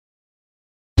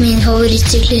Min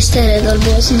favorittsyklist er Edvald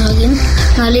Boasson-Hagen.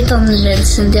 Han er litt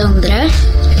annerledes enn de andre.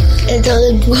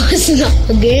 Edvald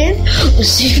Boasson-Hagen og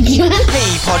Superman.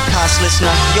 Hey podcast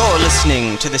listener, you're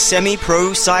listening to the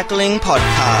Semi-Pro Cycling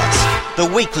Podcast, the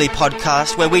weekly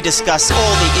podcast where we discuss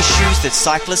all the issues that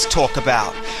cyclists talk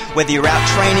about. Whether you're out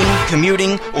training,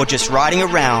 commuting, or just riding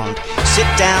around, sit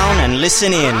down and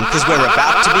listen in, because we're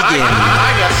about to begin.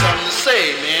 I got something to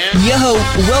say, man. Yo,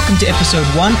 welcome to episode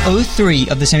 103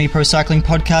 of the Semi-Pro Cycling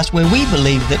Podcast, where we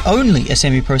believe that only a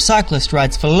semi-pro cyclist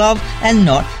rides for love and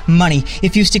not money.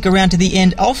 If you stick around to the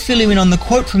end, I'll fill you in on the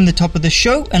quote from the top of the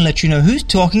show and let you know who's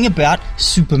talking about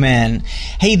Superman.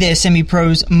 Hey there,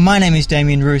 semi-pros. My name is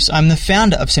Damien Roos. I'm the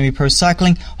founder of Semi-Pro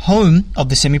Cycling, home of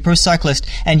the Semi-Pro Cyclist,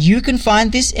 and you can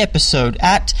find this episode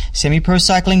at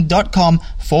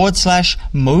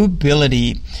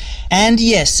semiprocycling.com/mobility. And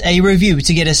yes, a review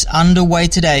to get us underway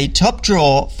today. Top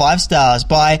draw, 5 stars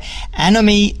by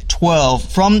Anomy12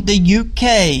 from the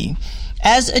UK.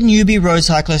 As a newbie road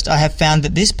cyclist, I have found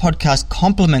that this podcast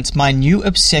complements my new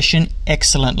obsession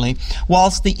excellently.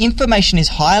 Whilst the information is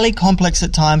highly complex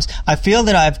at times, I feel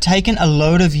that I have taken a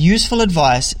load of useful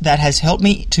advice that has helped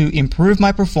me to improve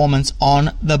my performance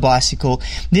on the bicycle.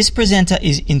 This presenter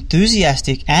is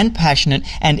enthusiastic and passionate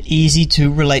and easy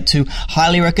to relate to.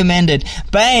 Highly recommended.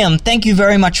 Bam! Thank you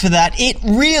very much for that. It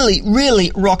really,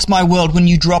 really rocks my world when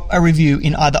you drop a review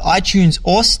in either iTunes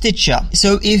or Stitcher.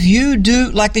 So if you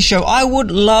do like the show, I would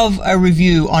love a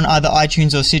review on either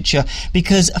iTunes or Stitcher,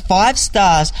 because 5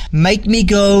 stars make me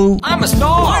go, I'm a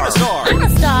star. I'm a star. I'm a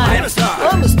star. I'm a star.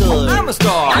 I'm a star. I'm a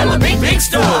star. I'm a big, big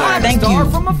star. Thank you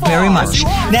very much.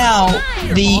 Now,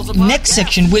 the next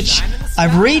section, which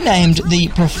I've renamed the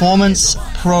Performance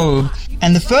Probe,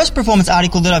 and the first performance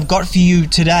article that I've got for you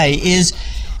today is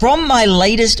from my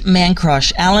latest man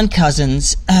crush, Alan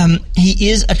Couzens. He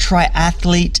is a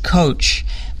triathlete coach,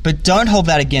 but don't hold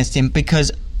that against him,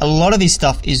 because a lot of his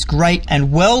stuff is great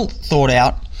and well thought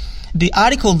out. The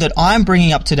article that I'm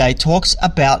bringing up today talks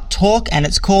about torque, and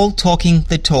it's called Talking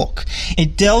the Talk.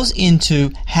 It delves into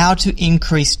how to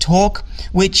increase torque,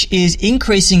 which is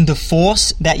increasing the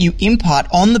force that you impart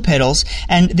on the pedals,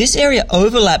 and this area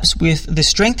overlaps with the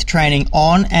strength training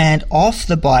on and off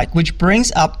the bike, which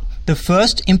brings up the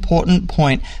first important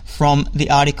point from the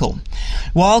article.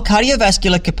 While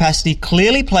cardiovascular capacity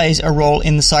clearly plays a role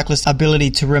in the cyclist's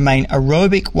ability to remain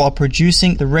aerobic while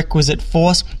producing the requisite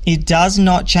force, it does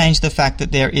not change the fact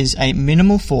that there is a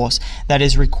minimal force that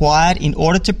is required in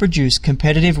order to produce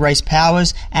competitive race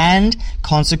powers and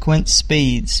consequent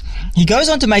speeds. He goes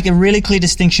on to make a really clear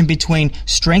distinction between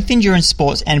strength endurance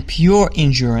sports and pure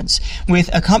endurance, with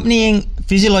accompanying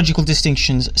physiological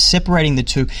distinctions separating the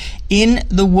two. In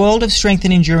the world of strength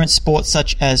and endurance sports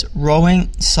such as rowing,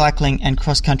 cycling, and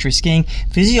cross-country skiing,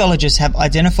 physiologists have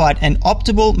identified an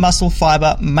optimal muscle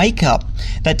fiber makeup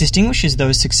that distinguishes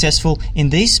those successful in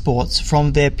these sports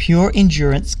from their pure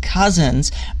endurance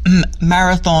cousins,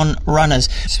 marathon runners.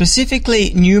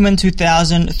 Specifically, Newman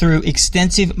 2000, through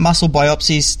extensive muscle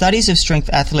biopsies, studies of strength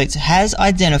athletes, has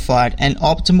identified an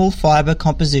optimal fiber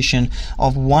composition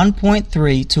of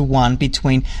 1.3 to 1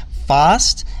 between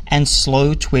fast and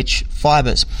slow twitch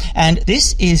fibers. And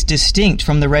this is distinct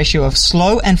from the ratio of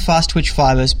slow and fast twitch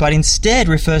fibers, but instead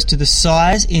refers to the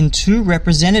size in 2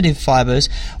 representative fibers,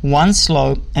 one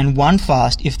slow and one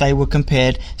fast, if they were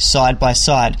compared side by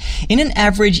side. In an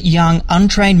average young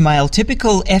untrained male,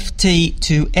 typical FT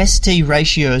to ST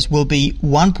ratios will be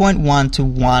 1.1 to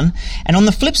 1, and on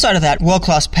the flip side of that,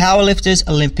 world-class powerlifters,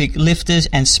 Olympic lifters,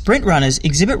 and sprint runners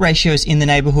exhibit ratios in the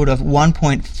neighborhood of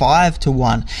 1.5 to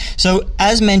 1. So,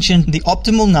 as mentioned, the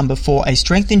optimal number for a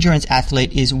strength endurance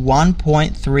athlete is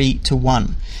 1.3 to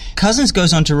 1. Couzens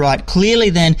goes on to write,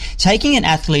 clearly then, taking an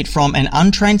athlete from an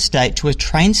untrained state to a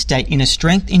trained state in a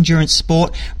strength endurance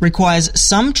sport requires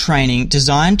some training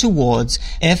designed towards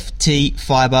FT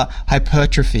fiber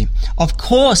hypertrophy. Of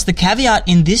course, the caveat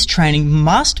in this training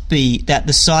must be that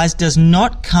the size does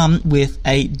not come with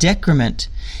a decrement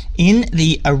in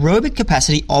the aerobic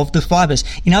capacity of the fibers.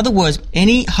 In other words,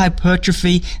 any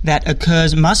hypertrophy that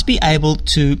occurs must be able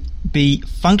to be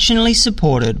functionally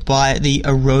supported by the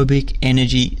aerobic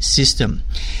energy system.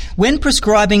 When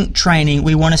prescribing training,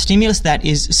 we want a stimulus that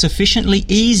is sufficiently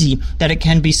easy that it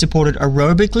can be supported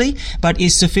aerobically, but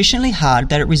is sufficiently hard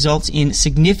that it results in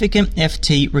significant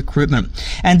FT recruitment.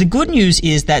 And the good news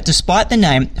is that despite the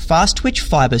name, fast twitch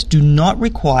fibers do not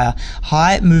require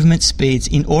high movement speeds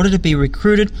in order to be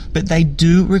recruited, but they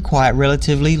do require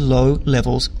relatively low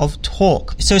levels of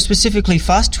torque. So specifically,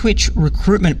 fast twitch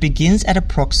recruitment begins at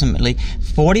approximately approximately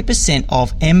 40%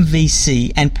 of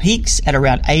MVC and peaks at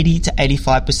around 80 to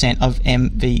 85% of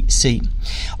MVC.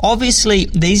 Obviously,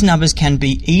 these numbers can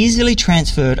be easily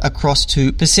transferred across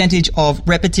to percentage of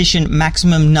repetition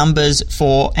maximum numbers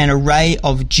for an array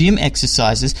of gym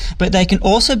exercises, but they can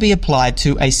also be applied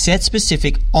to a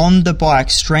set-specific on-the-bike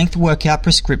strength workout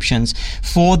prescriptions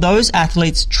for those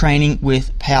athletes training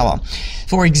with power.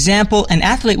 For example, an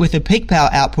athlete with a peak power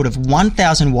output of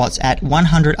 1000 watts at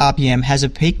 100 RPM has a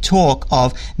peak torque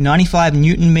of 95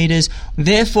 Newton meters.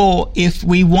 Therefore, if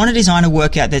we want to design a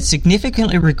workout that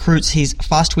significantly recruits his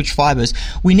fast twitch fibers,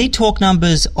 we need torque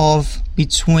numbers of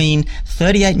between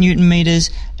 38 Newton meters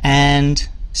and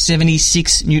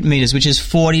 76 Newton meters, which is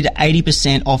 40 to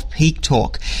 80% of peak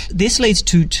torque. This leads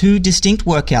to two distinct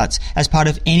workouts as part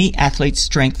of any athlete's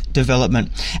strength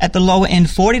development. At the lower end,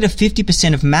 40 to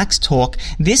 50% of max torque,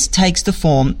 this takes the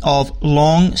form of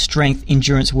long strength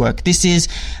endurance work. This is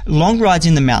long rides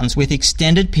in the mountains with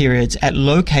extended periods at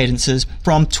low cadences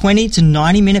from 20 to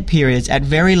 90 minute periods at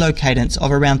very low cadence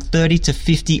of around 30 to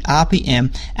 50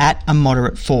 RPM at a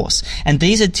moderate force. And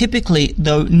these are typically,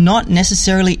 though not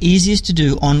necessarily easiest to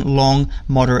do, on long,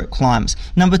 moderate climbs.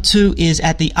 Number two is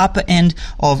at the upper end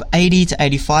of 80 to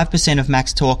 85% of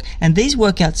max torque, and these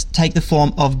workouts take the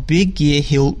form of big gear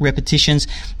hill repetitions.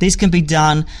 These can be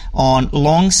done on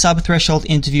long sub-threshold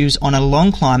interviews on a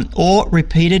long climb or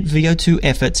repeated VO2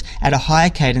 efforts at a higher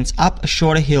cadence up a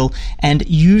shorter hill and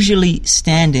usually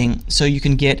standing so you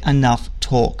can get enough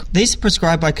torque. These are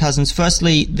prescribed by Cousens.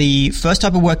 Firstly, the first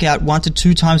type of workout 1 to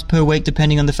 2 times per week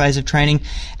depending on the phase of training,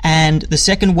 and the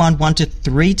second one 1 to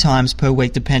 3 times per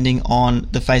week depending on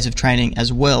the phase of training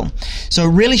as well. So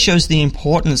it really shows the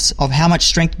importance of how much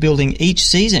strength building each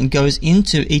season goes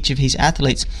into each of his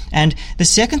athletes. And the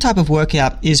second type of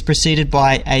workout is preceded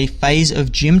by a phase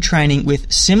of gym training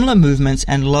with similar movements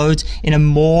and loads in a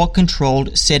more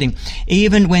controlled setting.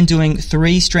 Even when doing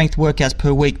 3 strength workouts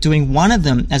per week, doing one of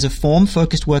them as a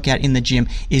form-focused workout in the gym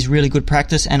is really good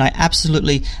practice, and I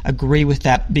absolutely agree with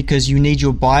that, because you need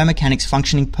your biomechanics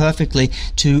functioning perfectly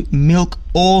to milk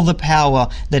all the power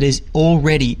that is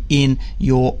already in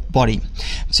your body.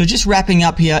 So just wrapping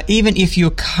up here, even if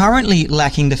you're currently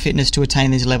lacking the fitness to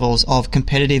attain these levels of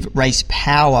competitive race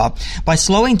power, by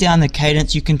slowing down the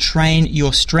cadence, you can train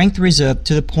your strength reserve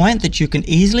to the point that you can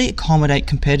easily accommodate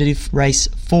competitive race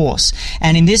force.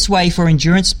 And in this way, for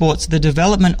endurance sports, the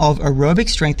development of aerobic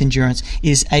strength endurance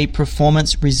is a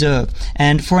performance reserve.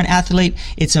 And for an athlete,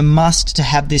 it's a must to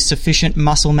have this sufficient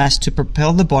muscle mass to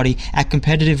propel the body at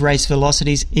competitive race velocity.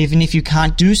 Even if you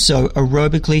can't do so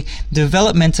aerobically,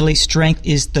 developmentally, strength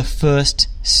is the first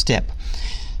step.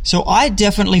 So I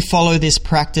definitely follow this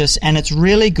practice, and it's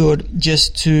really good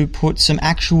just to put some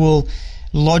actual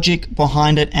logic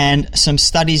behind it and some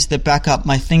studies that back up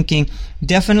my thinking.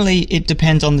 Definitely it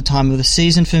depends on the time of the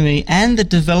season for me and the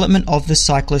development of the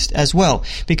cyclist as well,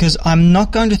 because I'm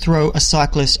not going to throw a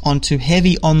cyclist onto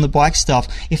heavy on the bike stuff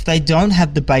if they don't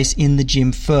have the base in the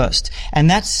gym first. And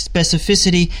that's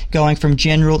specificity, going from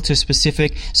general to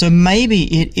specific. So maybe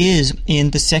it is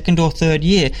in the second or third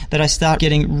year that I start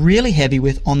getting really heavy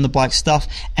with on the bike stuff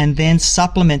and then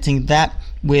supplementing that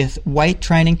with weight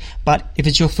training. But if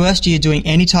it's your first year doing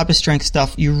any type of strength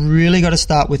stuff, you really got to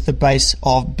start with the base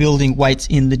of building weights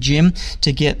in the gym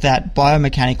to get that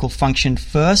biomechanical function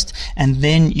first, and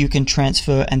then you can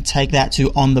transfer and take that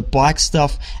to on the bike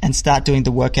stuff and start doing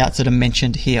the workouts that are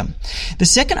mentioned here. The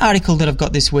second article that I've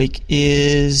got this week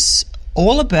is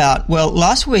all about, well,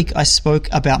 last week I spoke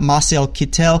about Marcel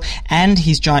Kittel and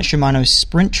his Giant Shimano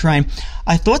sprint train.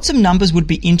 I thought some numbers would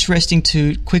be interesting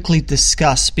to quickly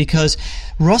discuss, because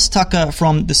Ross Tucker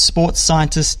from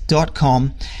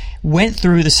thesportscientist.com went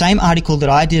through the same article that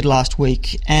I did last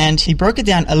week, and he broke it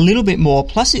down a little bit more.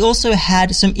 Plus, he also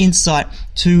had some insight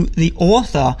to the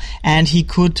author, and he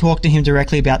could talk to him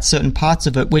directly about certain parts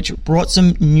of it, which brought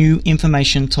some new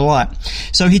information to light.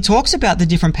 So he talks about the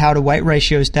different power to weight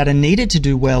ratios that are needed to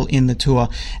do well in the Tour,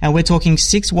 and we're talking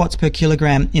 6 watts per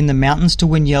kilogram in the mountains to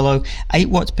win yellow, 8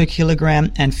 watts per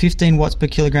kilogram and 15 watts per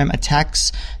kilogram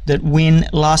attacks that win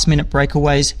last minute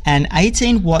breakaways, and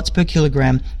 18 watts per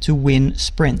kilogram to win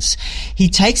sprints. He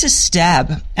takes a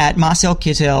stab at Marcel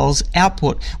Kittel's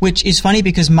output, which is funny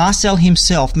because Marcel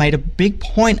himself made a big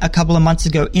point a couple of months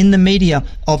ago in the media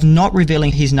of not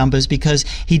revealing his numbers because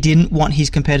he didn't want his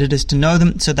competitors to know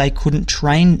them so they couldn't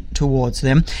train towards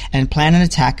them and plan an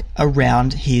attack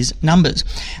around his numbers.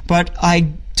 But I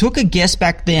took a guess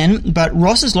back then, but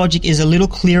Ross's logic is a little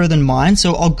clearer than mine,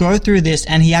 so I'll go through this,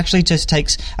 and he actually just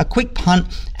takes a quick punt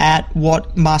at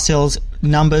what Marcel's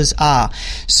numbers are.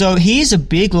 So he is a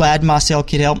big lad, Marcel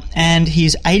Kittel, and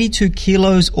he's 82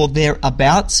 kilos or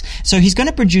thereabouts. So he's going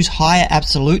to produce higher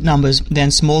absolute numbers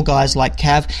than small guys like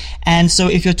Cav. And so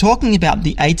if you're talking about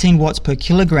the 18 watts per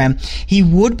kilogram, he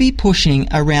would be pushing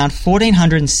around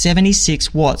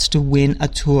 1,476 watts to win a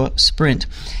Tour sprint.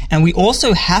 And we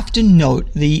also have to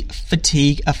note the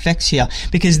fatigue effects here,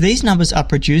 because these numbers are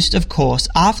produced, of course,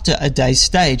 after a day's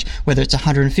stage, whether it's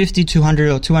 150, 200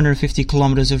 or 250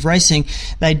 kilometers of racing.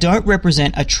 They don't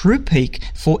represent a true peak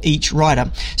for each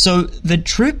rider. So the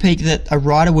true peak that a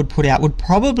rider would put out would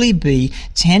probably be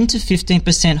 10 to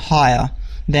 15% higher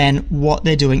than what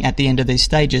they're doing at the end of these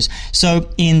stages. So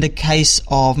in the case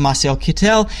of Marcel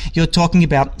Kittel, you're talking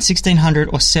about 1,600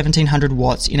 or 1,700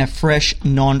 watts in a fresh,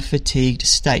 non-fatigued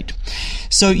state.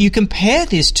 So you compare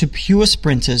this to pure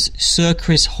sprinters, Sir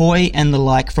Chris Hoy and the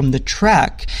like from the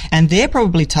track, and they're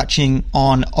probably touching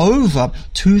on over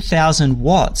 2,000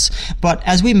 watts. But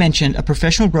as we mentioned, a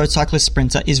professional road cyclist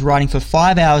sprinter is riding for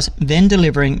 5 hours, then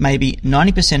delivering maybe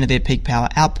 90% of their peak power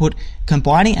output,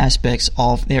 combining aspects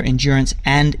of their endurance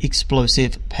and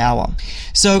explosive power.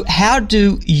 So how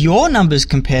do your numbers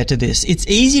compare to this? It's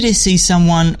easy to see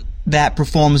someone that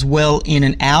performs well in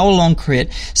an hour-long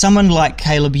crit. Someone like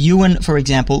Caleb Ewan, for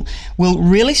example, will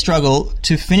really struggle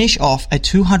to finish off a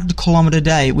 200-kilometer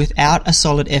day without a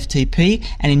solid FTP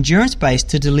and endurance base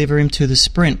to deliver him to the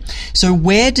sprint. So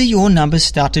where do your numbers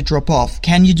start to drop off?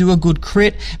 Can you do a good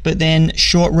crit, but then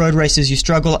short road races you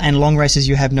struggle and long races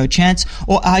you have no chance?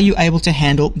 Or are you able to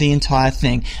handle the entire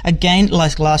thing? Again,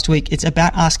 like last week, it's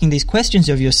about asking these questions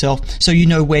of yourself so you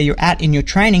know where you're at in your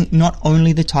training, not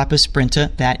only the type of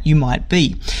sprinter that you might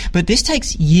be. But this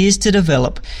takes years to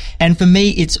develop, and for me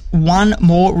it's one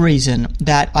more reason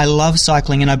that I love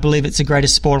cycling and I believe it's the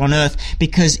greatest sport on earth,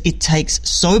 because it takes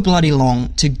so bloody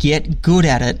long to get good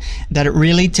at it that it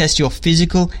really tests your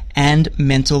physical and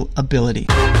mental ability.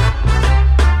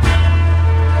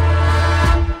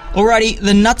 Alrighty,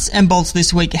 the nuts and bolts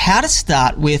this week, how to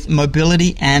start with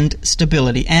mobility and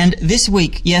stability. And this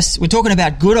week, yes, we're talking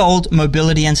about good old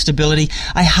mobility and stability.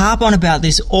 I harp on about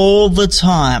this all the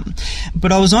time,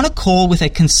 but I was on a call with a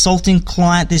consulting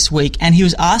client this week and he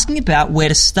was asking about where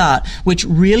to start, which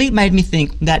really made me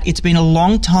think that it's been a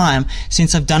long time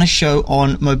since I've done a show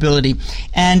on mobility.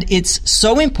 And it's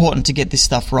so important to get this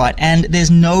stuff right, and there's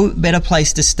no better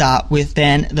place to start with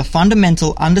than the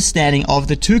fundamental understanding of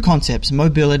the two concepts,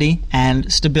 mobility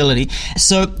and stability.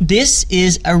 So this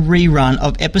is a rerun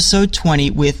of episode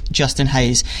 20 with Justin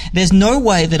Hayes. There's no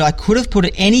way that I could have put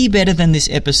it any better than this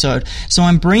episode, so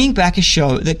I'm bringing back a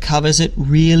show that covers it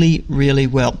really, really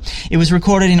well. It was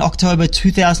recorded in October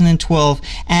 2012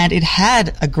 and it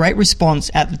had a great response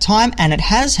at the time, and it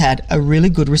has had a really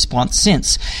good response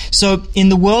since. So in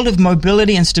the world of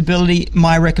mobility and stability,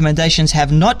 my recommendations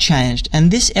have not changed, and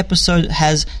this episode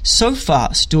has so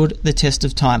far stood the test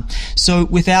of time. So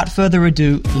without further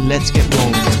ado, let's get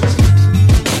rolling.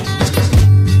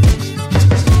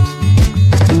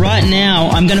 Right now,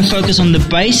 I'm going to focus on the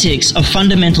basics of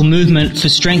fundamental movement for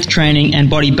strength training and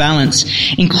body balance,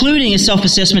 including a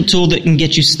self-assessment tool that can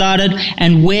get you started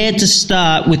and where to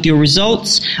start with your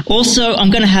results. Also, I'm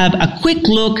going to have a quick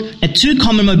look at two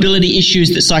common mobility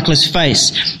issues that cyclists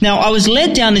face. Now, I was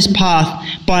led down this path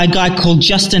by a guy called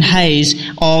Justin Hayes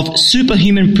of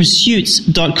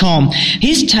superhumanpursuits.com.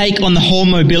 His take on the whole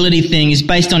mobility thing is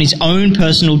based on his own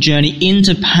personal journey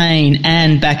into pain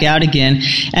and back out again,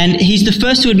 and he's the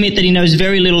first to admit that he knows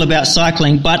very little about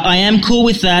cycling, but I am cool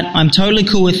with that. I'm totally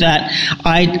cool with that.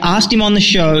 I asked him on the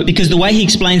show because the way he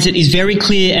explains it is very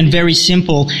clear and very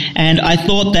simple, and I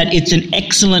thought that it's an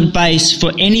excellent base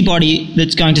for anybody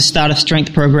that's going to start a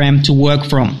strength program to work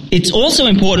from. It's also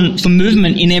important for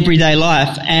movement in everyday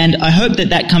life, and I hope that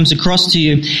that comes across to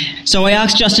you. So I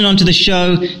asked Justin onto the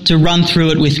show to run through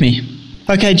it with me.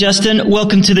 Okay, Justin,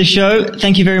 welcome to the show.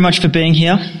 Thank you very much for being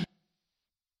here.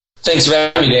 Thanks for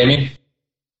having me, Damien.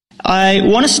 I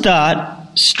want to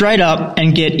start straight up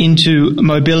and get into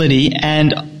mobility,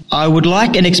 and I would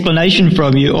like an explanation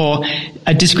from you or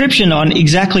a description on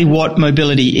exactly what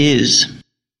mobility is.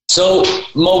 So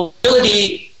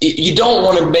mobility, you don't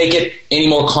want to make it any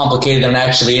more complicated than it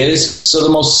actually is. So the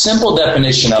most simple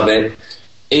definition of it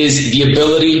is the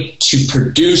ability to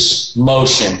produce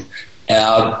motion.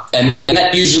 And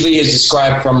that usually is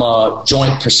described from a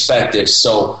joint perspective.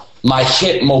 So my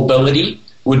hip mobility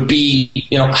would be,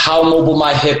 how mobile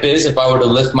my hip is if I were to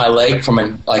lift my leg from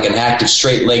an active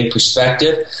straight leg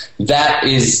perspective. That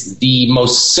is the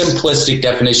most simplistic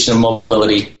definition of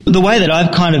mobility. The way that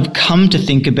I've kind of come to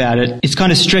think about it, it's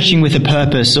kind of stretching with a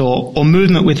purpose or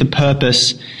movement with a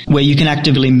purpose where you can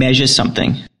actively measure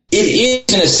something. It is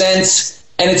in a sense,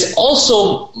 And it's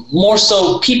also more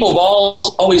so people have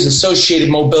always associated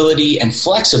mobility and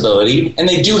flexibility, and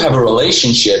they do have a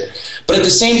relationship. But at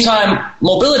the same time,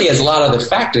 mobility has a lot of other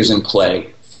factors in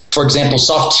play. For example,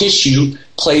 soft tissue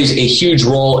plays a huge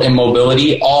role in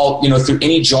mobility through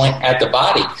any joint at the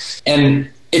body. And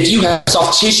if you have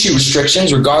soft tissue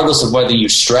restrictions, regardless of whether you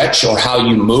stretch or how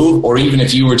you move, or even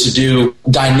if you were to do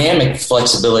dynamic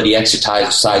flexibility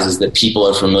exercises that people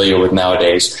are familiar with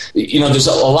nowadays, there's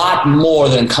a lot more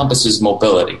that encompasses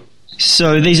mobility.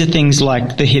 So these are things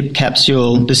like the hip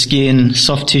capsule, the skin,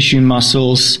 soft tissue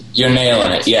muscles. You're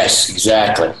nailing it. Yes,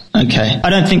 exactly. Okay. I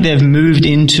don't think they've moved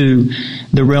into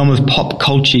the realm of pop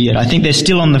culture yet. I think they're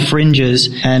still on the fringes,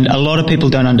 and a lot of people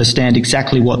don't understand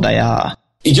exactly what they are.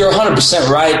 You're 100%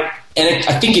 right. And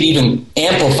I think it even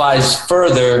amplifies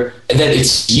further that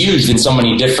it's used in so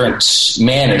many different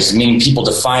manners. I mean, people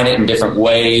define it in different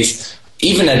ways.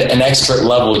 Even at an expert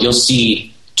level, you'll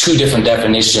see two different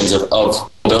definitions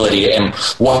of mobility, and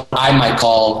what I might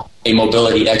call a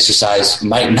mobility exercise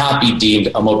might not be deemed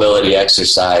a mobility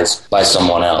exercise by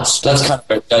someone else. That's kind of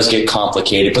where it does get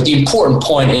complicated. But the important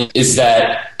point is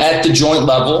that at the joint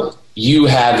level, you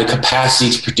have the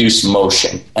capacity to produce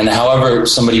motion. And however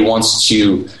somebody wants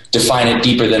to define it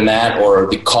deeper than that, or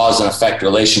the cause and effect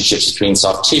relationships between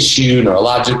soft tissue,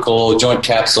 neurological, joint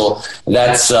capsule,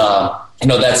 that's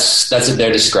at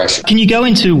their discretion. Can you go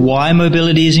into why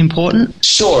mobility is important?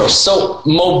 Sure. So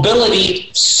mobility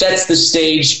sets the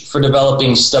stage for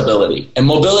developing stability. And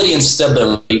mobility and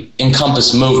stability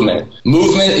encompass movement.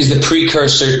 Movement is the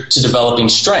precursor to developing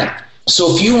strength.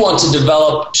 So if you want to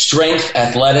develop strength,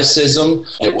 athleticism,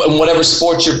 in whatever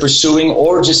sport you're pursuing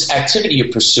or just activity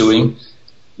you're pursuing,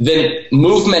 then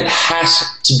movement has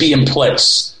to be in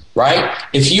place, right?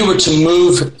 If you were to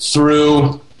move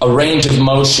through a range of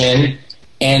motion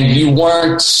and you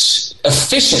weren't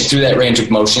efficient through that range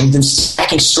of motion, then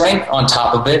stacking strength on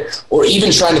top of it, or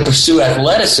even trying to pursue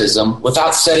athleticism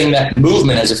without setting that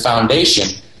movement as a foundation,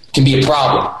 can be a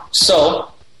problem.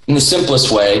 So, in the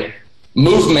simplest way,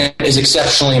 movement is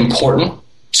exceptionally important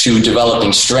to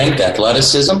developing strength,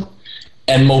 athleticism,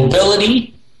 and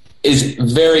mobility is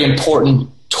very important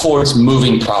towards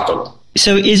moving properly.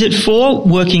 So is it for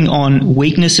working on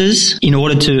weaknesses in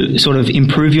order to sort of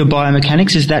improve your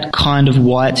biomechanics? Is that kind of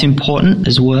why it's important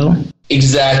as well?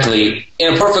 Exactly.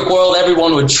 In a perfect world,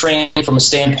 everyone would train from a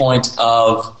standpoint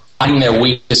of finding their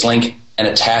weakest link and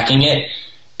attacking it.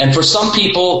 And for some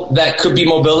people, that could be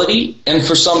mobility, and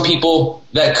for some people,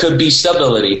 that could be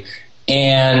stability.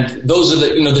 And those are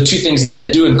the two things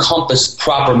that do encompass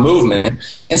proper movement.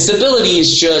 And stability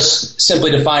is just simply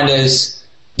defined as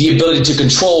the ability to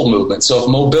control movement. So if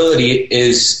mobility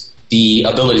is the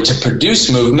ability to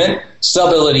produce movement,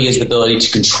 stability is the ability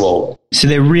to control it. So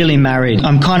they're really married.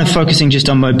 I'm kind of focusing just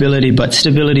on mobility, but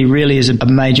stability really is a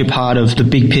major part of the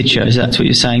big picture. Is that what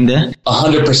you're saying there?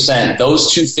 100%.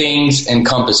 Those two things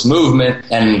encompass movement,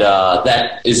 and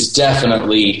that is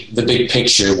definitely the big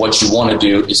picture. What you want to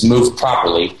do is move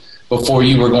properly before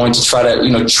you were going to try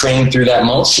to, train through that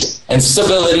motion. And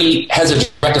stability has a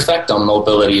direct effect on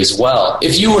mobility as well.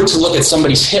 If you were to look at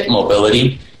somebody's hip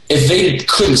mobility, if they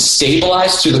couldn't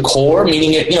stabilize through the core,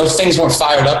 meaning things weren't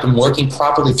fired up and working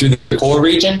properly through the core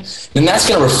region, then that's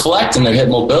going to reflect in their hip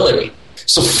mobility.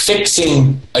 So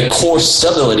fixing a core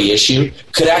stability issue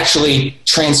could actually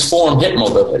transform hip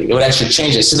mobility. It would actually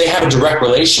change it. So they have a direct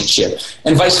relationship.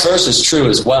 And vice versa is true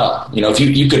as well. If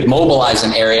you could mobilize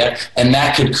an area, and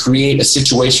that could create a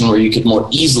situation where you could more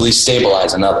easily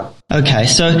stabilize another. Okay,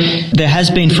 so there has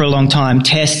been for a long time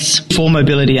tests for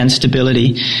mobility and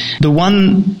stability. The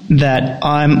one that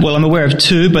I'm aware of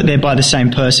two, but they're by the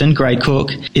same person, Gray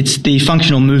Cook. It's the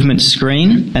functional movement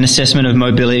screen, an assessment of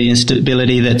mobility and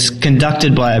stability that's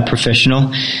conducted by a professional.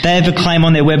 They have a claim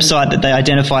on their website that they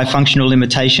identify functional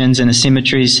limitations and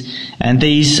asymmetries, and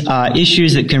these are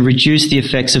issues that can reduce the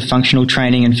effects of functional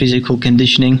training and physical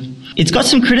conditioning. It's got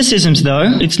some criticisms,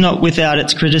 though. It's not without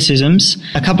its criticisms.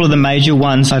 A couple of the major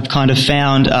ones I've kind of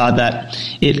found are that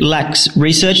it lacks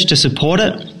research to support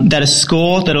it, that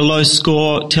a low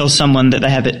score tells someone that they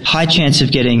have a high chance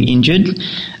of getting injured,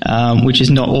 which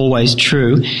is not always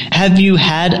true. Have you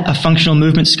had a functional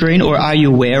movement screen, or are you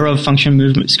aware of functional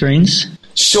movement screens?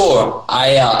 Sure.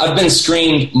 I've been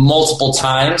screened multiple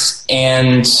times,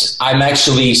 and I'm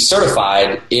actually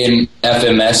certified in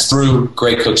FMS through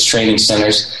Gray Cook's training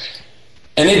centers.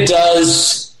 And it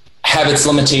does have its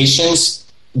limitations,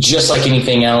 just like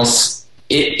anything else.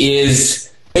 It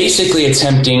is basically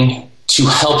attempting to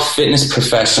help fitness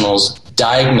professionals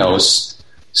diagnose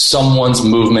someone's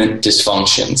movement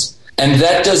dysfunctions. And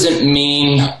that doesn't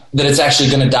mean that it's actually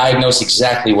going to diagnose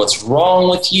exactly what's wrong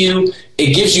with you.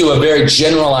 it gives you a very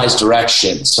generalized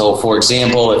direction. So, for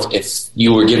example, if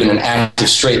you were given an active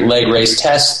straight leg raise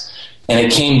test and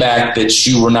it came back that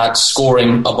you were not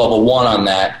scoring above a 1 on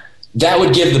that, that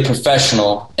would give the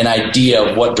professional an idea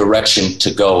of what direction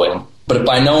to go in. But it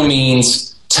by no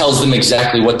means tells them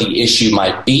exactly what the issue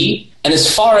might be. And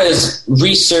as far as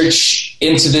research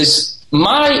into this,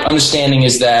 my understanding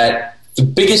is that the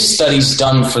biggest studies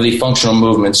done for the functional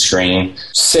movement screen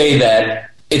say that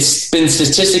it's been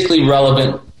statistically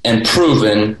relevant and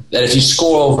proven that if you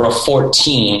score over a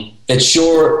 14, that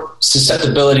your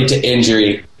susceptibility to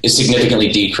injury is significantly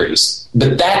decreased.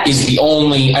 But that is the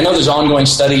only, I know there's ongoing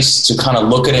studies to kind of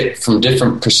look at it from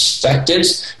different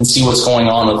perspectives and see what's going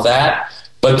on with that.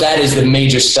 But that is the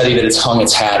major study that it's hung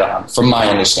its hat on, from my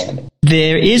understanding.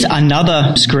 There is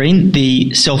another screen,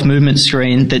 the self-movement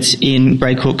screen, that's in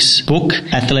Ray Cook's book,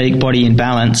 Athletic Body in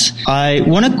Balance. I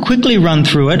want to quickly run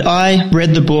through it. I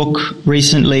read the book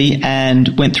recently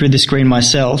and went through the screen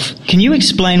myself. Can you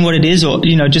explain what it is, or,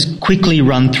 just quickly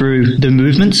run through the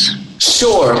movements?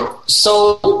 Sure.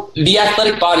 So the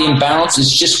Athletic Body in Balance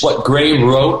is just what Gray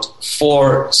wrote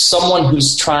for someone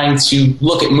who's trying to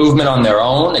look at movement on their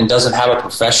own and doesn't have a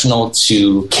professional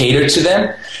to cater to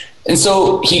them. And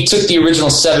so he took the original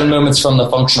 7 movements from the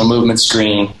functional movement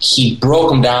screen, he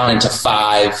broke them down into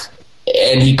 5,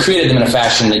 and he created them in a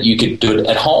fashion that you could do it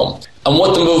at home. And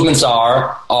what the movements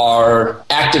are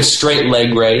active straight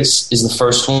leg raise is the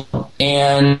first one,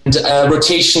 and it's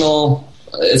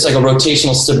like a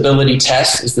rotational stability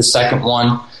test is the second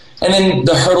one. And then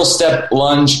the hurdle step,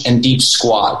 lunge, and deep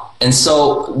squat. And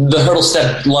so the hurdle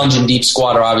step, lunge, and deep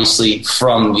squat are obviously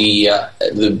from the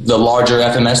larger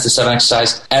FMS, the 7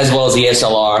 exercise, as well as the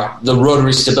ASLR. The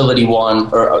rotary stability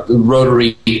one, or the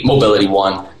rotary mobility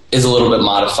one, is a little bit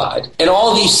modified. And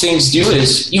all these things do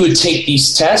is you would take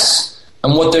these tests,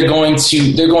 and what they're going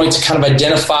to kind of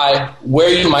identify where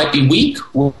you might be weak,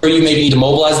 where you maybe need to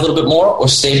mobilize a little bit more or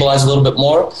stabilize a little bit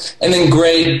more. And then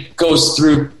Gray goes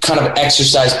through kind of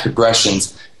exercise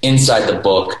progressions inside the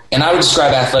book. And I would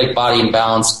describe Athletic Body in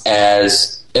Balance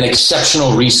as an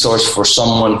exceptional resource for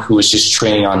someone who is just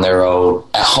training on their own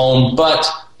at home, but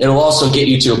it'll also get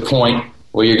you to a point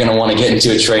where you're going to want to get into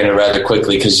a trainer rather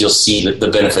quickly because you'll see the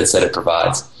benefits that it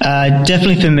provides.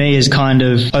 Definitely for me has kind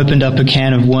of opened up a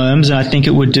can of worms, and I think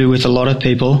it would do with a lot of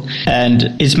people.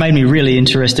 And it's made me really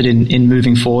interested in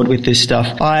moving forward with this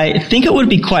stuff. I think it would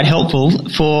be quite helpful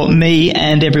for me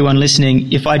and everyone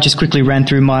listening if I just quickly ran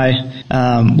through my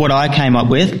what I came up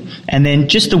with, and then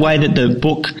just the way that the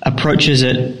book approaches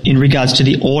it in regards to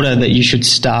the order that you should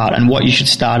start and what you should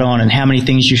start on and how many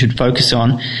things you should focus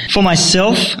on. For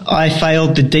myself, I failed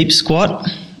the deep squat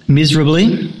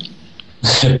miserably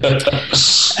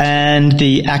and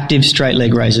the active straight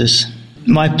leg raises.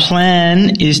 My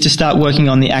plan is to start working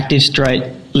on the active straight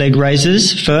leg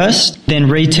raises first, then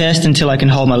retest until I can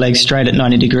hold my legs straight at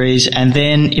 90 degrees, and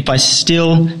then if I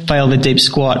still fail the deep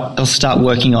squat, I'll start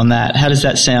working on that. How does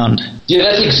that sound? Yeah,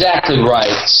 that's exactly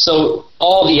right. So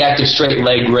all the active straight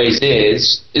leg raise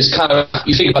is kind of,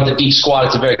 you think about the deep squat,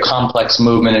 it's a very complex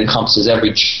movement, it encompasses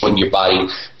every joint in your body.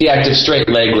 The active straight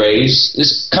leg raise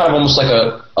is kind of almost like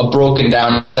a broken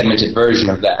down, segmented version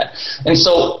of that. And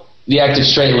so the active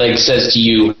straight leg says to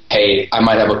you, hey, I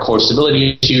might have a core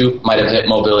stability issue, might have a hip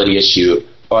mobility issue,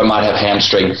 or I might have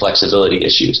hamstring flexibility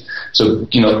issues. So,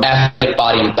 Athletic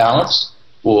Body in Balance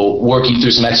will work you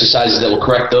through some exercises that will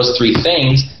correct those 3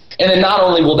 things. And then not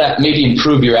only will that maybe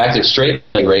improve your active straight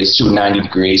leg raise to 90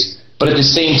 degrees, but at the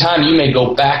same time, you may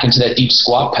go back into that deep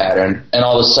squat pattern, and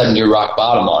all of a sudden you're rock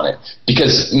bottom on it.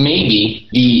 Because maybe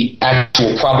the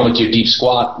actual problem with your deep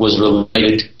squat was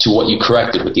related to what you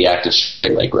corrected with the active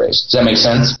straight leg raise. Does that make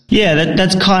sense? Yeah,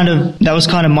 that was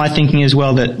kind of my thinking as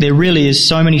well, that there really is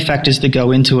so many factors that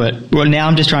go into it. Well, now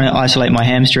I'm just trying to isolate my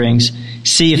hamstrings,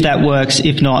 see if that works.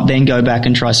 If not, then go back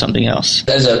and try something else.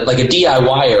 As a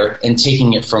DIYer and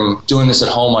taking it from doing this at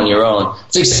home on your own,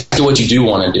 it's exactly what you do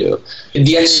want to do.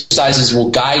 The exercises will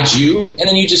guide you, and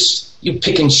then you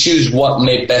pick and choose what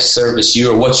may best service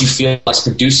you or what you feel is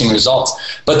producing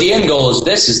results. But the end goal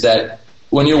is that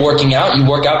when you're working out, you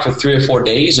work out for 3 or 4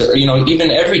 days, or even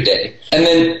every day, and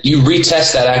then you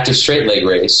retest that active straight leg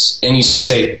raise, and you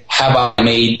say, have I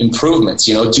made improvements?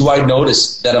 Do I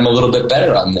notice that I'm a little bit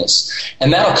better on this?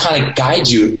 And that'll kind of guide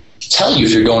you, tell you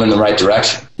if you're going in the right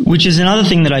direction. Which is another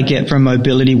thing that I get from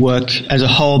mobility work as a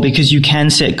whole, because you can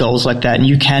set goals like that and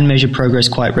you can measure progress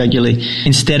quite regularly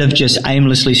instead of just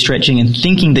aimlessly stretching and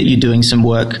thinking that you're doing some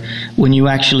work when you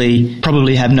actually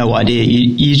probably have no idea.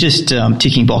 You're just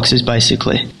ticking boxes,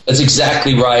 basically. That's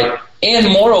exactly right.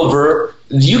 And moreover,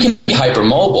 you can be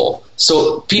hypermobile.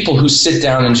 So people who sit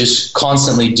down and just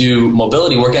constantly do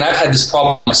mobility work, and I've had this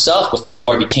problem myself before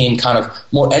I became kind of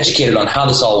more educated on how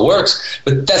this all works,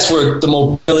 but that's where the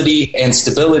mobility and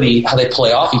stability, how they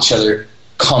play off each other,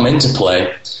 come into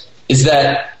play, is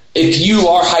that if you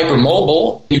are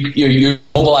hypermobile, you're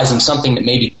mobilizing something that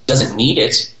maybe doesn't need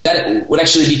it, that would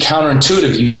actually be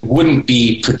counterintuitive. You wouldn't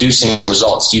be producing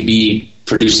results. You'd be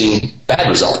producing bad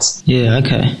results. Yeah,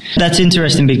 okay. That's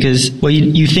interesting because, well,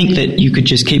 you think that you could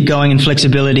just keep going and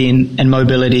flexibility and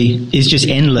mobility is just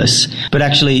endless, but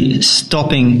actually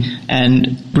stopping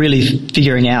and really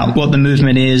figuring out what the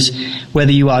movement is,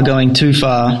 whether you are going too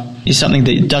far, is something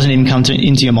that doesn't even come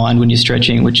into your mind when you're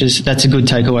stretching, that's a good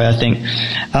takeaway, I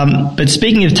think. But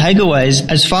speaking of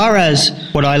takeaways, as far as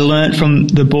what I learned from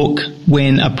the book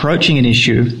when approaching an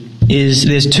issue, is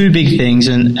there's two big things,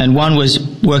 and one was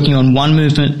working on one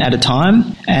movement at a time,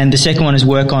 and the second one is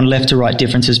work on left to right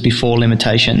differences before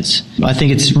limitations. I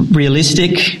think it's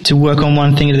realistic to work on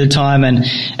one thing at a time,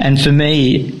 and for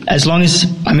me, as long as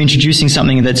I'm introducing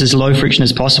something that's as low friction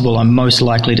as possible, I'm most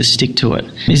likely to stick to it.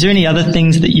 Is there any other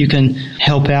things that you can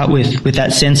help out with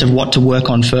that sense of what to work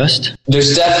on first?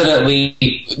 There's definitely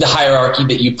the hierarchy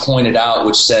that you pointed out,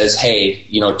 which says, hey,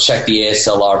 check the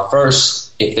ASLR first.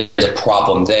 If there's a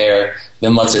problem there,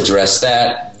 then let's address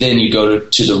that. Then you go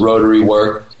to the rotary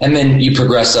work, and then you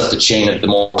progress up the chain of the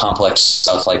more complex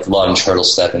stuff like lunge, hurdle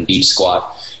step, and deep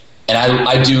squat. And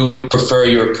I do prefer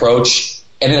your approach.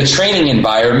 And in a training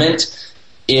environment,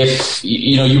 if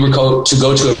you were to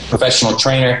go to a professional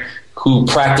trainer who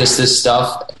practiced this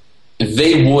stuff,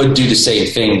 they would do the same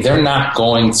thing. They're not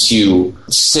going to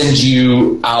send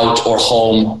you out or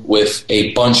home with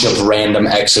a bunch of random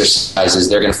exercises.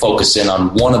 They're going to focus in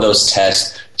on one of those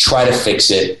tests, try to fix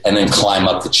it, and then climb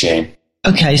up the chain.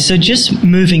 Okay, so just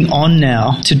moving on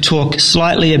now to talk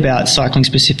slightly about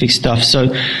cycling-specific stuff.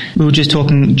 So we were just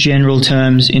talking general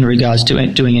terms in regards to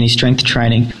doing any strength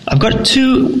training. I've got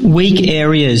two weak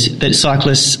areas that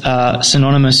cyclists are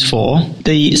synonymous for.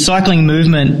 The cycling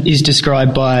movement is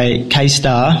described by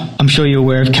K-Star. I'm sure you're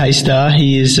aware of K-Star.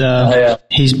 He is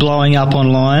he's blowing up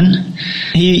online.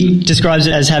 He describes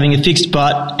it as having a fixed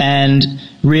butt and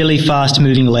really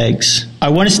fast-moving legs. I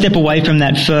want to step away from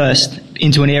that first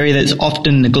into an area that's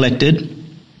often neglected,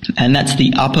 and that's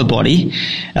the upper body,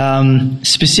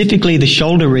 specifically the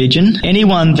shoulder region.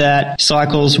 Anyone that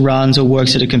cycles, runs, or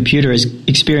works at a computer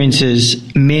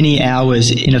experiences many hours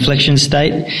in a flexion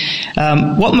state.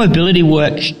 What mobility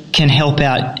work can help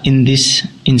out in this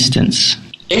instance?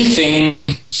 Anything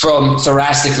from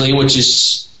thoracically, which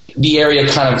is the area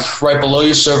kind of right below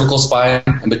your cervical spine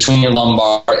and between your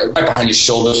lumbar, right behind your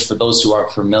shoulders for those who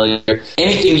aren't familiar.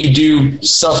 Anything you do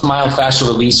self-myofascial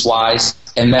release-wise,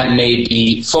 and that may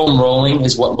be foam rolling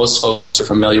is what most folks are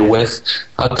familiar with.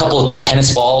 A couple of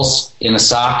tennis balls in a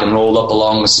sock and rolled up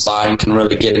along the spine can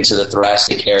really get into the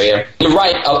thoracic area. You're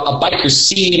right, a biker's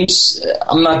seams,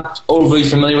 I'm not overly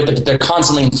familiar with it, but they're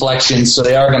constantly in flexion, so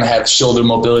they are going to have shoulder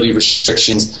mobility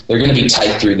restrictions. They're going to be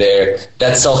tight through there.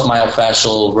 That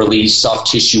self-myofascial release, soft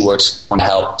tissue work's going to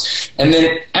help. And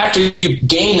then after you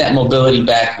gain that mobility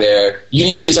back there, you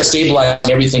need to start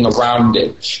stabilizing everything around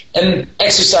it. And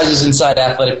exercises inside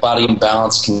athletic body and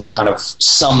balance can kind of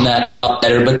sum that up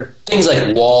better, but things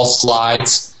like wall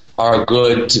slides are a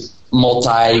good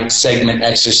multi-segment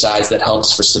exercise that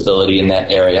helps for stability in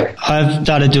that area. I've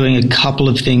started doing a couple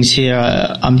of things here.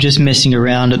 I'm just messing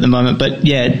around at the moment, but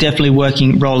yeah, definitely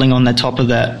rolling on the top of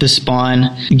the spine,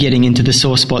 getting into the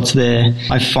sore spots there,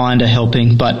 I find are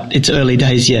helping, but it's early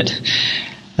days yet.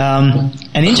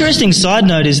 An interesting side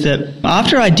note is that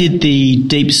after I did the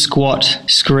deep squat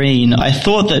screen, I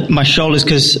thought that my shoulders,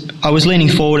 because I was leaning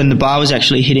forward and the bar was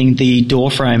actually hitting the door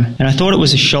frame, and I thought it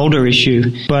was a shoulder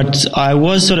issue, but I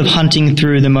was sort of hunting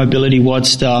through the mobility WOD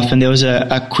stuff, and there was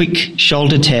a quick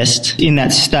shoulder test in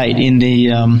that state, in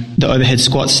the overhead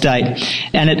squat state,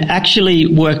 and it actually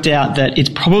worked out that it's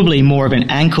probably more of an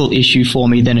ankle issue for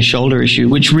me than a shoulder issue,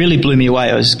 which really blew me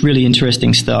away. It was really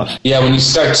interesting stuff. Yeah, when you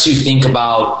start to think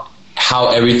about how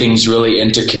everything's really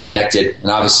interconnected,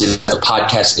 and obviously the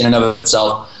podcast in and of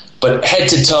itself, but head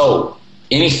to toe,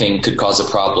 anything could cause a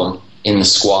problem in the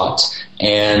squat.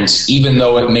 And even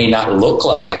though it may not look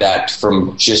like that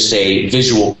from just a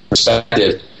visual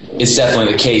perspective, it's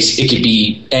definitely the case. It could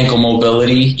be ankle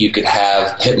mobility, you could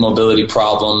have hip mobility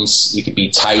problems, you could be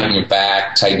tight in your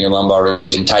back, tight in your lumbar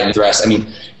region, tight in your thoracic. I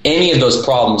mean, any of those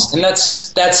problems. And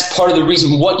that's part of the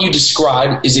reason what you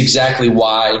described is exactly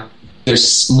why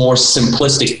there's more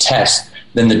simplistic tests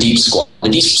than the deep squat. The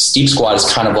deep squat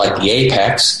is kind of like the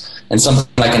apex, and something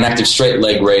like an active straight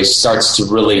leg raise starts to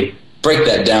really break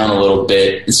that down a little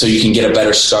bit, and so you can get a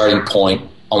better starting point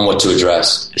on what to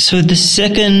address. So the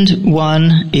second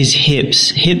one is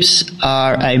hips. Hips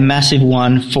are a massive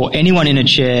one for anyone in a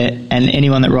chair and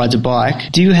anyone that rides a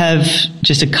bike. Do you have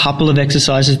just a couple of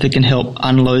exercises that can help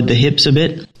unload the hips a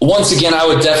bit? Once again, I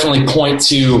would definitely point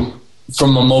to,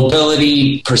 from a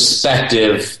mobility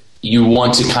perspective, you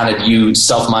want to kind of use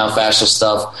self-myofascial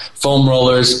stuff, foam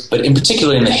rollers, but in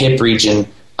particular in the hip region,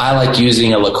 I like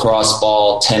using a lacrosse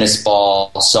ball, tennis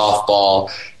ball, softball.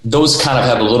 Those kind of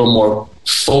have a little more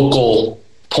focal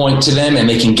point to them, and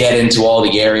they can get into all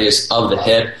the areas of the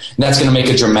hip. And that's going to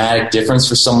make a dramatic difference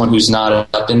for someone who's not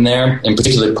up in there, and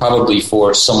particularly probably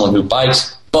for someone who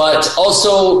bikes. But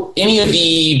also any of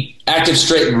the active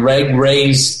straight leg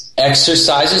raise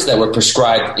exercises that were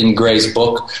prescribed in Gray's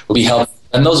book will be helpful.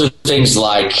 And those are things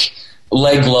like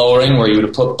leg lowering, where you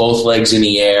would put both legs in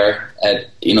the air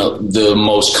at the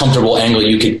most comfortable angle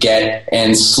you could get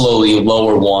and slowly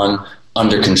lower one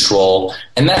under control.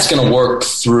 And that's going to work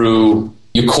through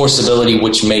your core stability,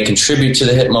 which may contribute to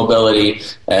the hip mobility,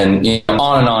 and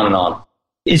on and on and on.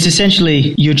 It's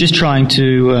essentially you're just trying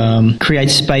to create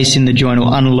space in the joint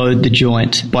or unload the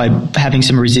joint by having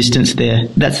some resistance there.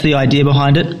 That's the idea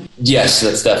behind it? Yes,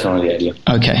 that's definitely the idea.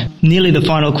 Okay. Nearly the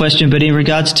final question, but in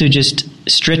regards to just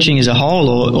stretching as a whole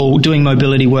or doing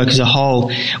mobility work as a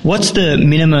whole, what's the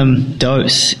minimum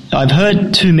dose? I've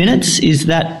heard 2 minutes. Is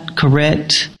that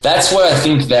correct? That's where I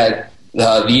think that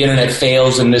the internet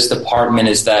fails in this department,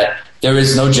 is that there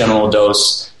is no general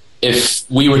dose. If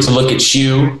we were to look at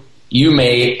you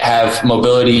may have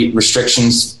mobility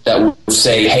restrictions that would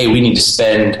say, hey, we need to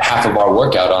spend half of our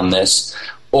workout on this.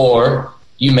 Or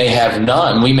you may have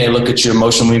none. We may look at your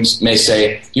motion. We may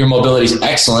say, your mobility is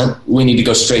excellent. We need to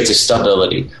go straight to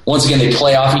stability. Once again, they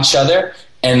play off each other,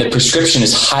 and the prescription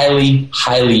is highly,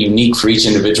 highly unique for each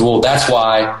individual. That's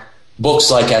why books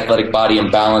like Athletic Body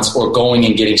and Balance, or going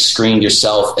and getting screened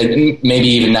yourself, and maybe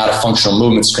even not a functional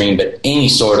movement screen, but any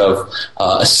sort of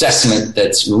assessment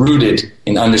that's rooted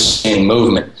in understanding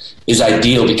movement, is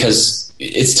ideal, because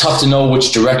it's tough to know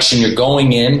which direction you're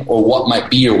going in or what might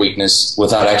be your weakness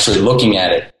without actually looking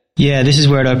at it. Yeah, this is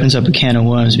where it opens up a can of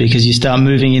worms, because you start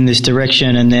moving in this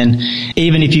direction, and then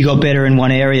even if you got better in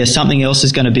one area, something else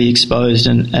is going to be exposed,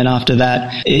 and after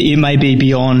that it may be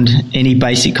beyond any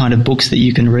basic kind of books that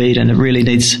you can read, and it really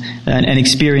needs an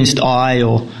experienced eye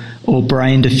or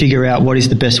brain to figure out what is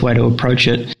the best way to approach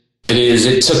it. It is.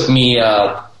 It took me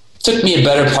a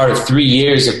better part of 3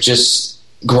 years of just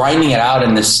grinding it out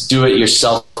in this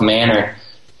do-it-yourself manner,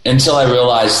 until I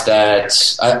realized that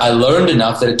I learned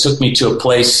enough that it took me to a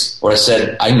place where I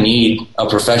said, I need a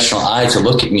professional eye to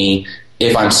look at me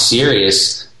if I'm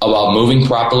serious about moving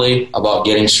properly, about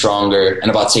getting stronger, and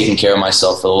about taking care of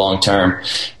myself for the long term.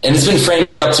 And it's been framed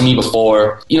up to me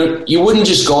before, you wouldn't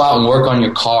just go out and work on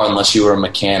your car unless you were a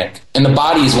mechanic. And the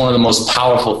body is one of the most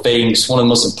powerful things, one of the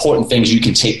most important things you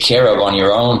can take care of on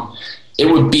your own. It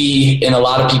would be in a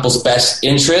lot of people's best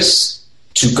interests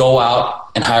to go out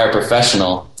and hire a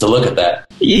professional to look at that.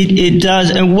 It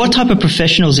does. And what type of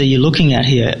professionals are you looking at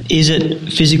here? Is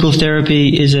it physical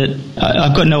therapy? Is it?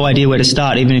 I've got no idea where to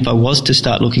start, even if I was to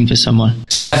start looking for someone.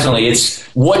 Definitely. It's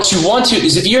what you want to,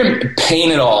 is if you're in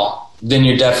pain at all, then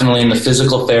you're definitely in the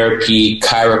physical therapy,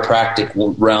 chiropractic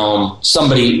realm,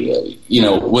 somebody,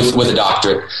 with a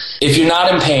doctorate. If you're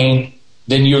not in pain,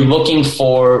 then you're looking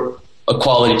for a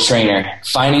quality trainer.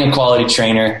 Finding a quality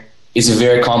trainer is a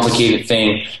very complicated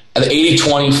thing. The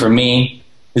 80-20 for me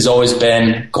has always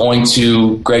been going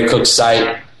to Greg Cook's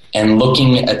site and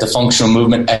looking at the functional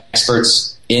movement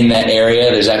experts in that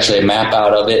area. There's actually a map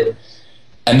out of it.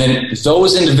 And then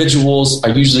those individuals are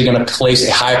usually going to place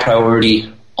a high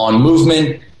priority on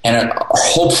movement and are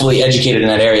hopefully educated in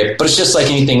that area. But it's just like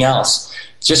anything else.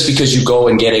 Just because you go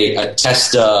and get a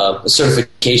test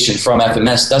certification from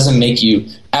FMS doesn't make you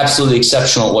absolutely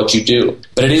exceptional at what you do.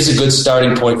 But it is a good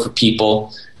starting point for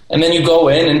people. And then you go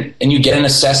in and you get an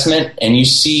assessment and you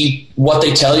see what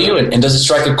they tell you, and does it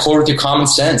strike a chord with your common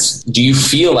sense? Do you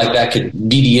feel like that could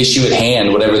be the issue at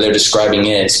hand, whatever they're describing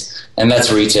is? And that's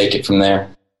where you take it from there.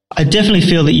 I definitely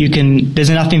feel that there's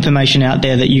enough information out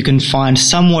there that you can find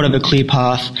somewhat of a clear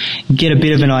path, get a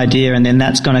bit of an idea, and then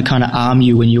that's going to kind of arm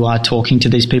you when you are talking to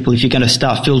these people if you're going to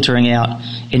start filtering out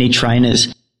any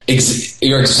trainers.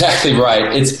 You're exactly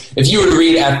right. If you were to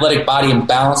read Athletic Body and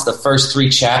Balance, the first 3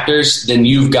 chapters, then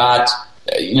you've got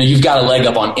a leg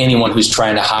up on anyone who's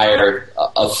trying to hire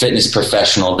a fitness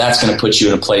professional. That's going to put you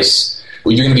in a place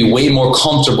where you're going to be way more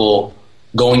comfortable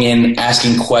going in,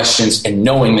 asking questions, and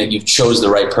knowing that you've chose the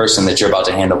right person that you're about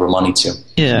to hand over money to.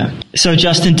 Yeah. So,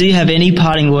 Justin, do you have any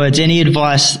parting words, any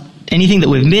advice, anything that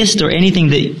we've missed, or anything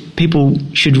that people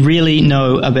should really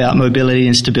know about mobility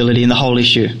and stability and the whole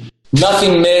issue?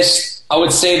 Nothing missed. I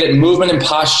would say that movement and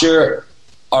posture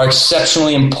are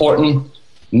exceptionally important.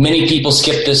 Many people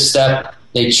skip this step.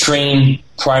 They train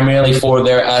primarily for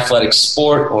their athletic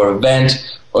sport or event,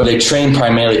 or they train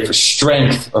primarily for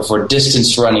strength or for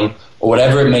distance running or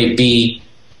whatever it may be,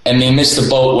 and they miss the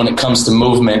boat when it comes to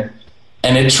movement.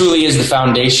 And it truly is the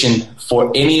foundation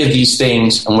for any of these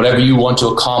things, and whatever you want to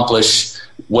accomplish,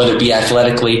 whether it be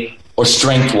athletically or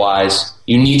strength-wise,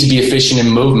 you need to be efficient in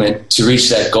movement to reach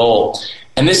that goal.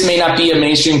 And this may not be a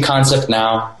mainstream concept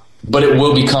now, but it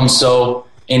will become so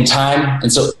in time.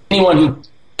 And so anyone who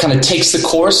kind of takes the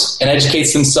course and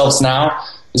educates themselves now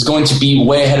is going to be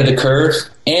way ahead of the curve.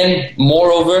 And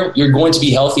moreover, you're going to be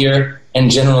healthier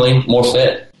and generally more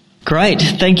fit. Great.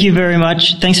 Thank you very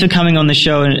much. Thanks for coming on the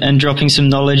show and dropping some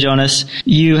knowledge on us.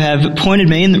 You have pointed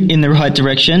me in the right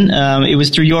direction. It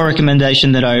was through your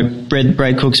recommendation that I read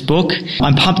Ray Cook's book.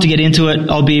 I'm pumped to get into it.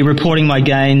 I'll be reporting my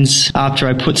gains after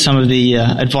I put some of the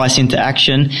advice into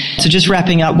action. So just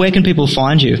wrapping up, where can people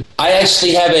find you? I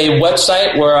actually have a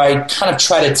website where I kind of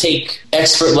try to take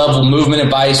expert level movement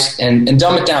advice and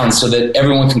dumb it down so that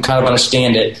everyone can kind of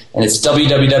understand it. And it's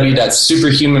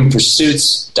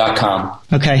www.superhumanpursuits.com.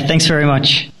 Okay, thanks very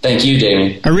much. Thank you,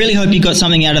 Damien. I really hope you got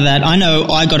something out of that. I know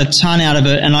I got a ton out of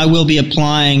it, and I will be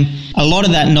applying a lot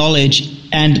of that knowledge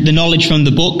and the knowledge from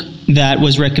the book that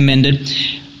was recommended.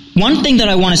 One thing that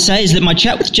I want to say is that my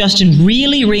chat with Justin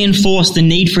really reinforced the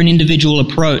need for an individual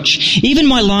approach. Even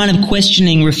my line of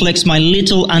questioning reflects my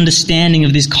little understanding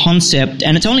of this concept,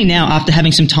 and it's only now, after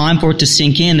having some time for it to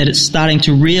sink in, that it's starting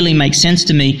to really make sense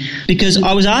to me, because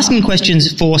I was asking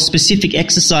questions for specific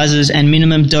exercises and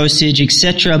minimum dosage,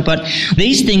 etc., but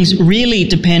these things really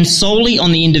depend solely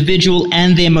on the individual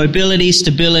and their mobility,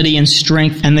 stability, and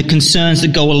strength, and the concerns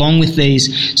that go along with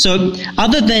these. So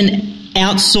other than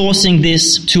outsourcing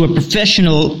this to a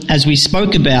professional, as we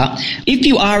spoke about, if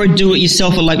you are a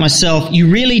do-it-yourselfer like myself, you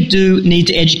really do need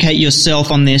to educate yourself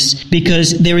on this,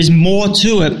 because there is more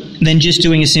to it than just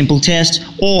doing a simple test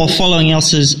or following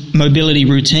else's mobility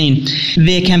routine.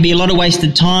 There can be a lot of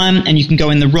wasted time, and you can go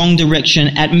in the wrong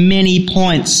direction at many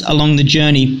points along the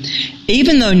journey.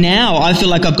 Even though now I feel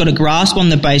like I've got a grasp on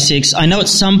the basics, I know at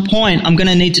some point I'm going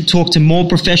to need to talk to more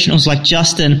professionals like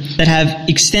Justin that have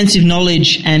extensive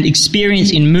knowledge and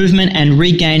experience in movement and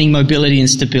regaining mobility and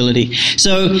stability.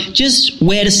 So just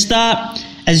where to start?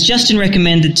 As Justin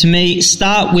recommended to me,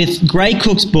 start with Gray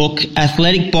Cook's book,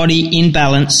 Athletic Body in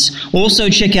Balance. Also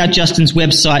check out Justin's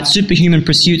website,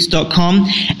 superhumanpursuits.com,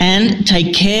 and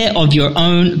take care of your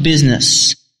own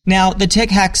business. Now, the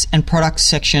tech hacks and products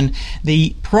section,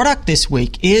 the product this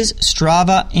week is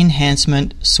Strava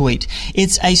Enhancement Suite.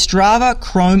 It's a Strava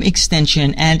Chrome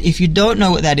extension, and if you don't know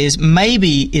what that is,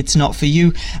 maybe it's not for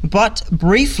you, but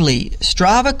briefly,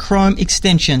 Strava Chrome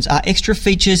extensions are extra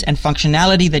features and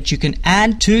functionality that you can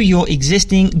add to your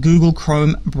existing Google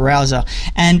Chrome browser.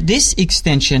 And this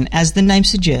extension, as the name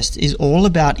suggests, is all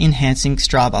about enhancing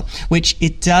Strava, which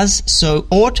it does so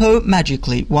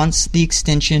auto-magically once the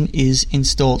extension is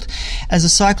installed. As a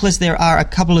cyclist, there are a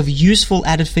couple of useful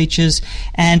added features,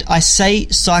 and I say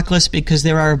cyclists because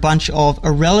there are a bunch of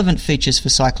irrelevant features for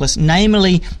cyclists,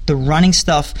 namely the running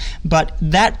stuff, but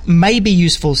that may be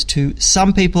useful to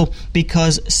some people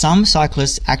because some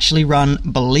cyclists actually run,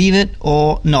 believe it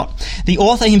or not. The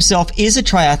author himself is a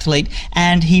triathlete,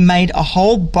 and he made a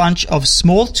whole bunch of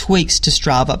small tweaks to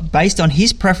Strava based on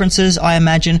his preferences, I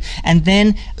imagine, and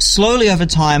then slowly over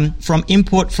time from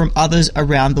input from others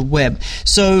around the web.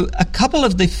 So a couple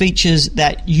of the features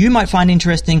that you might find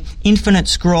interesting: infinite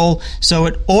scroll, so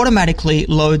it automatically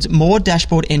loads more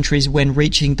dashboard entries when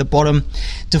reaching the bottom.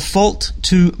 Default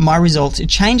to My Results, it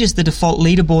changes the default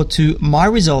leaderboard to My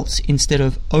Results instead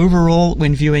of overall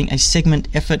when viewing a segment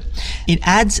effort. It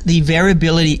adds the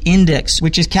variability index,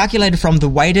 which is calculated from the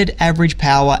weighted average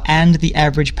power and the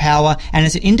average power, and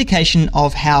it's an indication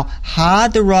of how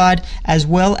hard the ride as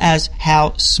well as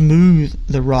how smooth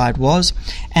the ride was.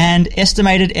 And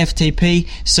estimated FTP,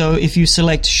 so if you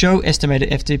select Show Estimated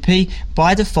FTP,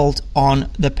 by default on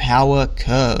the power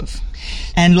curve.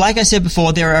 And like I said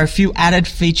before, there are a few added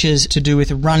features to do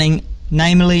with running,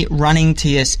 namely running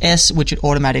TSS, which it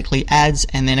automatically adds,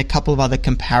 and then a couple of other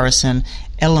comparison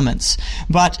elements.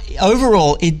 But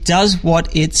overall, it does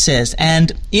what it says.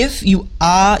 And if you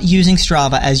are using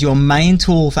Strava as your main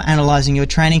tool for analyzing your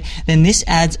training, then this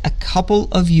adds a couple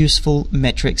of useful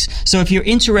metrics. So if you're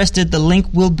interested, the link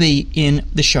will be in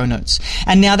the show notes.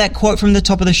 And now that quote from the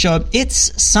top of the show,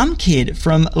 it's some kid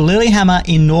from Lillehammer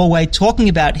in Norway talking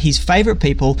about his favorite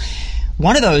people,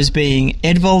 One of those being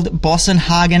Edvald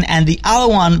Boasson-Hagen and the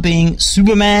other one being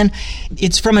Superman.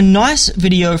 It's from a nice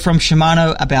video from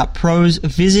Shimano about pros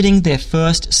visiting their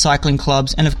first cycling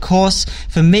clubs. And of course,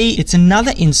 for me, it's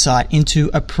another insight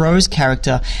into a pro's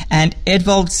character. And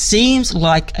Edvald seems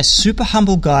like a super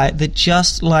humble guy that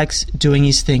just likes doing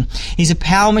his thing. He's a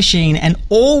power machine and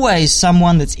always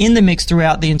someone that's in the mix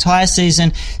throughout the entire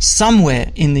season.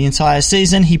 Somewhere in the entire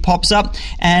season, he pops up,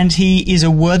 and he is a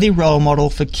worthy role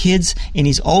model for kids in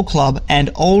his old club and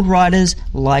old riders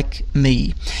like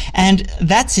me. And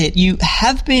that's it. You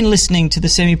have been listening to the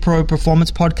Semi-Pro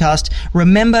Performance Podcast.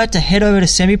 Remember to head over to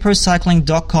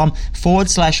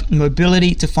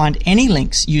semiprocycling.com/mobility to find any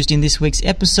links used in this week's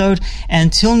episode. And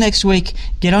until next week,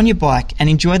 get on your bike and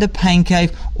enjoy the pain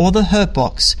cave or the hurt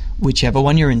box, whichever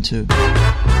one you're into.